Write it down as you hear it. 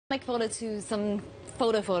Photo to some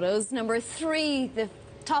photos. Number 3, the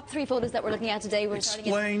top 3 photos that we're looking at today. We're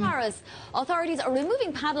starting in Paris. Authorities are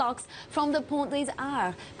removing padlocks from the Pont.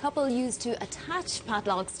 Couple used to attach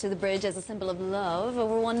padlocks to the bridge as a symbol of love.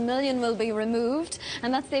 Over 1 million will be removed,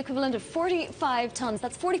 and that's the equivalent of 45 tons.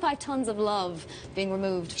 That's 45 tons of love being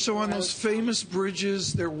removed. So on those famous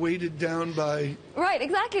bridges, they're weighted down by... Right,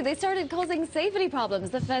 exactly. They started causing safety problems.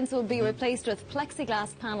 The fence will be replaced with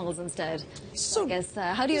plexiglass panels instead. So I guess,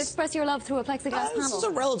 how do you express your love through a plexiglass panel? This is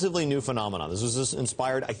a relatively new phenomenon. This was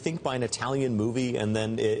inspired, I think, by an Italian movie, and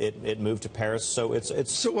then it moved to Paris. So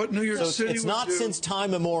it's so what New York City it's not would do, since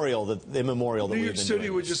time immemorial that we've been doing. New York City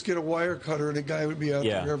would just get a wire cutter, and a guy would be out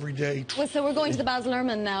there every day. Well, so we're going to the Baz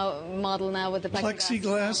Luhrmann model now with the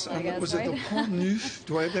plexiglass. Was it the Pont Neuf?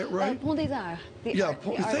 Do I have that right? Pont des Arts.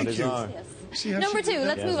 Thank you. Yes. See, Number 2,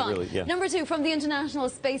 let's move on. Really, Number 2, from the International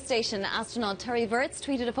Space Station, astronaut Terry Virts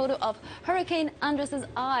tweeted a photo of Hurricane Andrés's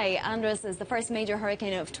eye. Andrés is the first major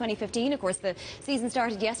hurricane of 2015. Of course, the season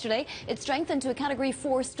started yesterday. It strengthened to a Category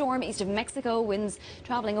 4 storm east of Mexico, winds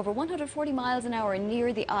traveling over 140 miles an hour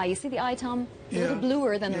near the eye. You see the eye, Tom? It's a little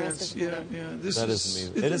bluer than the rest of the photo. That is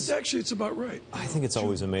amazing. It's about right. I think it's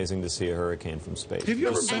always amazing to see a hurricane from space. Have you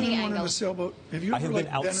ever been in one in a sailboat? I have been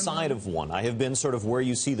outside of one. I have been sort of where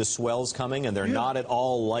you see the swells coming, and they're not at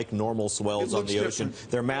all like normal swells on the ocean.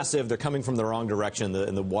 They're massive. They're coming from the wrong direction,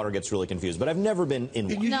 and the water gets really confused. But I've never been in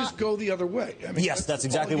one. And you just go the other way. I mean, yes, that's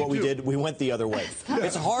exactly what we did. We went the other way.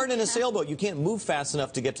 It's hard in a sailboat. You can't move fast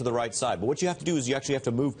enough to get to the right side. But what you have to do is you actually have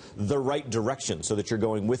to move the right direction so that you're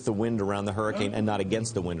going with the wind around the hurricane and not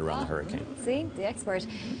against the wind around the hurricane. See, the expert.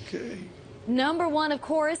 Okay. Number 1, of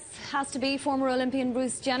course, has to be former Olympian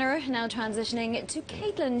Bruce Jenner, now transitioning to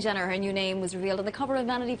Caitlyn Jenner. Her new name was revealed on the cover of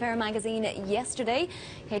Vanity Fair magazine yesterday.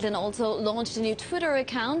 Caitlyn also launched a new Twitter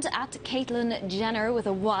account at Caitlyn Jenner with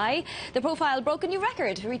a Y. The profile broke a new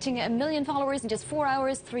record, reaching 1 million followers in just 4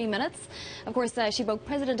 hours, 3 minutes. Of course, she broke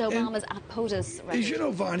President Obama's at POTUS record. As you know,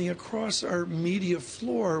 Vonnie, across our media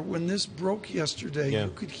floor, when this broke yesterday,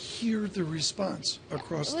 you could hear the response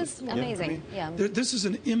across the floor. It was amazing. This is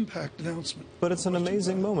an impact announcement. But it's an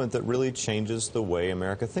amazing moment that really changes the way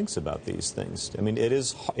America thinks about these things. I mean, it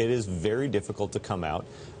is very difficult to come out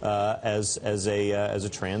as a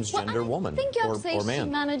transgender woman or man. I think you have to say she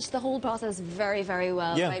managed the whole process very, very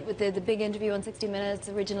well, right? With the big interview on 60 Minutes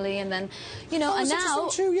originally, and then, and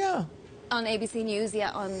now... On ABC News,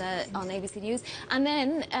 on ABC News, and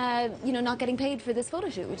then not getting paid for this photo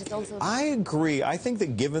shoot, which is also. I agree. I think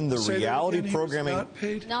that given the reality programming,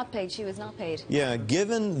 not paid. She was not paid. Yeah,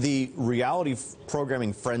 given the reality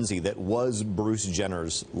programming frenzy that was Bruce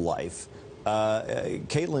Jenner's life,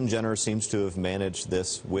 Caitlyn Jenner seems to have managed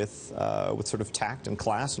this with sort of tact and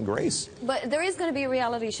class and grace. But there is going to be a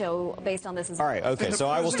reality show based on this as well. All right, okay. So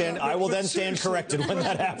I will then stand corrected when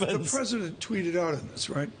that happens. The president tweeted out on this,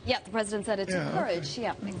 right? Yeah, the president said it's encouraged.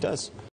 Yeah, it does.